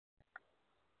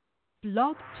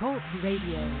Blog Talk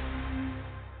Radio.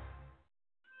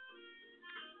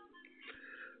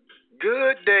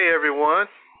 Good day, everyone.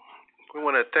 We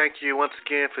want to thank you once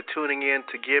again for tuning in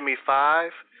to Give Me Five.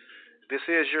 This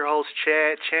is your host,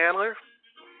 Chad Chandler.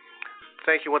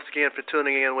 Thank you once again for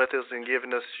tuning in with us and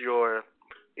giving us your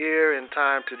ear and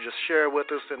time to just share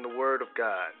with us in the Word of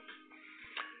God.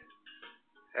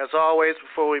 As always,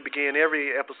 before we begin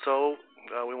every episode,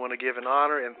 we want to give an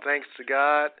honor and thanks to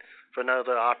God for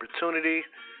another opportunity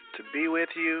to be with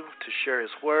you, to share His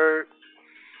Word,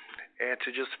 and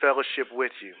to just fellowship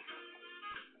with you.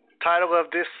 Title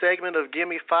of this segment of Give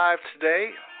Me Five today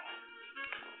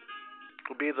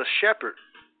will be The Shepherd.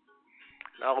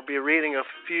 I will be reading a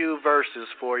few verses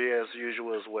for you as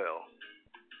usual as well.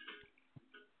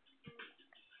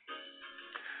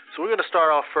 So we're going to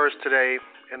start off first today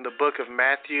in the book of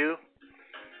Matthew.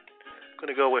 I'm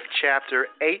going to go with chapter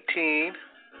 18,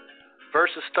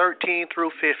 verses 13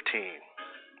 through 15.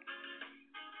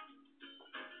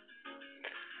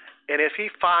 And if he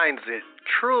finds it,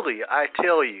 truly I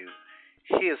tell you,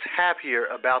 he is happier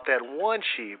about that one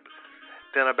sheep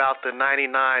than about the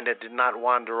 99 that did not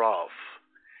wander off.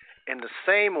 In the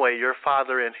same way, your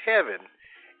Father in heaven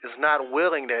is not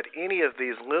willing that any of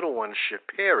these little ones should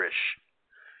perish.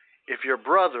 If your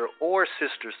brother or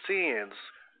sister sins,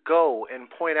 go and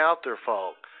point out their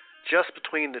fault just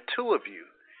between the two of you.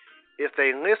 If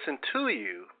they listen to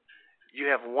you, you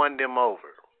have won them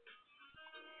over.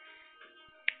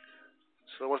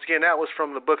 So once again, that was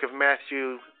from the book of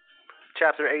Matthew,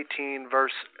 chapter 18,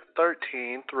 verse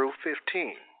 13 through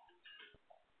 15.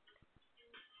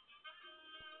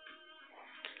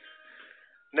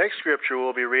 Next scripture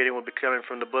we'll be reading will be coming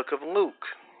from the book of Luke,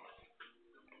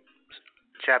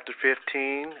 chapter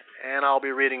 15, and I'll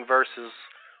be reading verses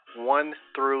 1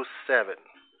 through 7.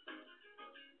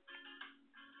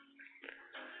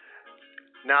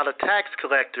 Now the tax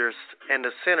collectors and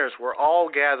the sinners were all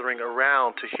gathering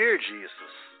around to hear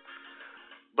Jesus.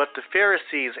 But the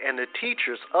Pharisees and the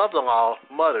teachers of the law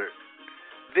muttered,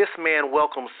 "This man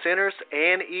welcomes sinners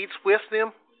and eats with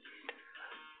them."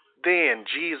 Then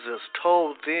Jesus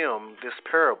told them this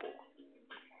parable.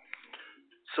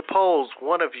 Suppose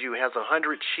one of you has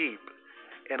 100 sheep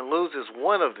and loses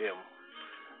one of them.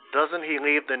 Doesn't he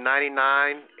leave the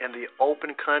 99 in the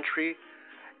open country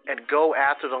and go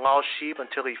after the lost sheep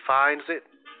until he finds it?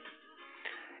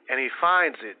 And he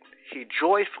finds it, he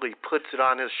joyfully puts it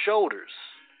on his shoulders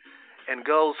and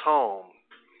goes home.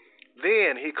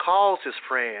 Then he calls his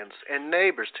friends and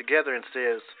neighbors together and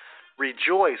says,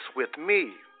 "Rejoice with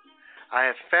me, I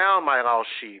have found my lost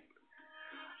sheep."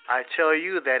 I tell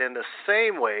you that in the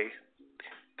same way,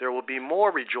 there will be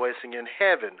more rejoicing in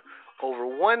heaven over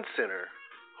one sinner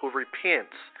who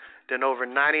repents than over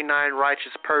 99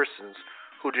 righteous persons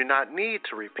who do not need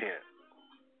to repent.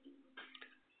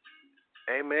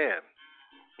 Amen.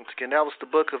 Once again, that was the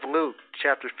book of Luke,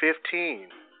 chapter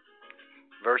 15,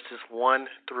 verses 1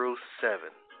 through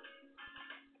 7.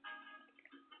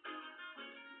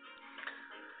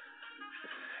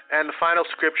 And the final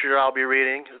scripture I'll be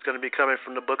reading is going to be coming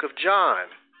from the book of John,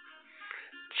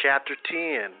 chapter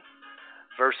 10,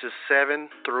 verses 7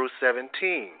 through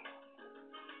 17.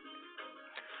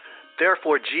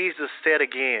 Therefore Jesus said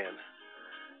again,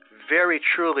 "Very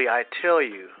truly I tell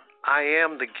you, I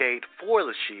am the gate for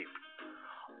the sheep.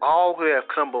 All who have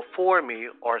come before me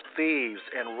are thieves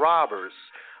and robbers,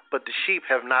 but the sheep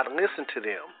have not listened to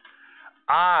them.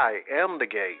 I am the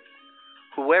gate.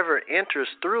 Whoever enters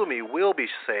through me will be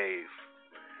saved.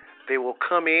 They will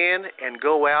come in and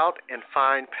go out and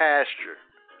find pasture.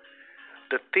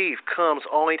 The thief comes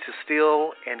only to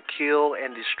steal and kill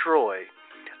and destroy.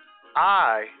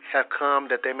 I have come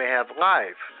that they may have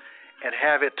life and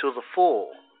have it to the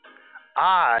full.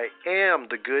 I am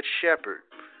the good shepherd.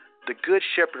 The good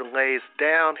shepherd lays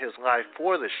down his life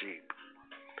for the sheep.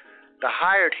 The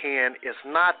hired hand is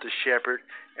not the shepherd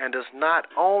and does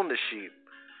not own the sheep.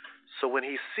 So when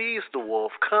he sees the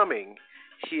wolf coming,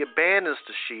 he abandons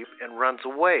the sheep and runs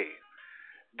away.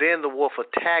 Then the wolf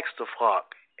attacks the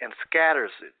flock and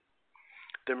scatters it.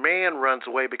 The man runs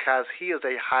away because he is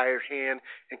a hired hand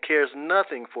and cares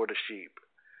nothing for the sheep.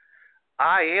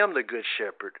 I am the good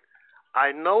shepherd.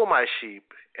 I know my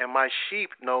sheep, and my sheep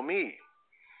know me.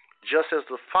 Just as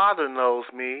the Father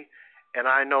knows me, and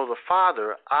I know the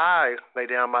Father, I lay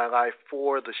down my life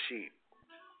for the sheep.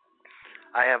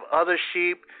 I have other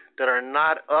sheep that are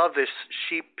not of this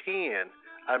sheep pen.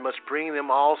 I must bring them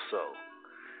also.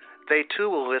 They too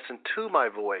will listen to my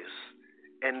voice,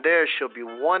 and there shall be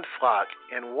one flock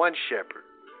and one shepherd.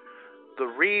 The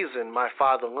reason my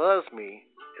Father loves me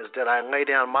is that I lay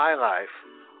down my life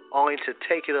only to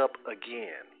take it up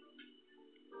again."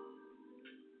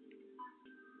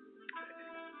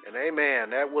 And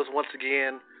amen. That was once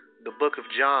again the book of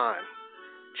John,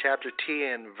 chapter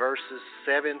 10, verses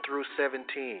 7 through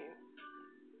 17.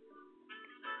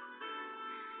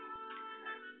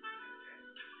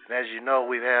 And as you know,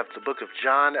 we have the book of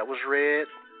John that was read,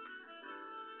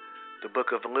 the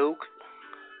book of Luke,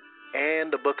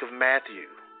 and the book of Matthew.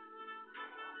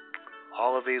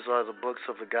 All of these are the books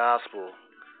of the gospel.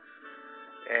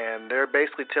 And they're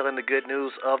basically telling the good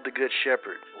news of the Good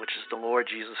Shepherd, which is the Lord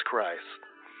Jesus Christ.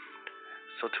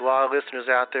 So to all listeners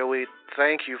out there, we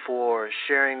thank you for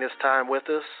sharing this time with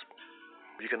us.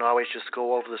 You can always just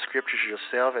go over the scriptures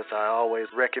yourself, as I always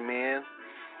recommend.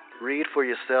 Read for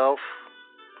yourself.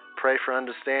 Pray for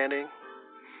understanding.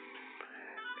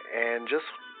 And just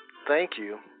thank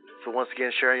you for once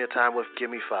again sharing your time with Give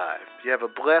Me 5. You have a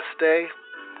blessed day.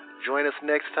 Join us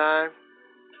next time.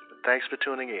 Thanks for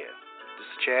tuning in. This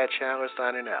is Chad Chandler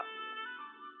signing out.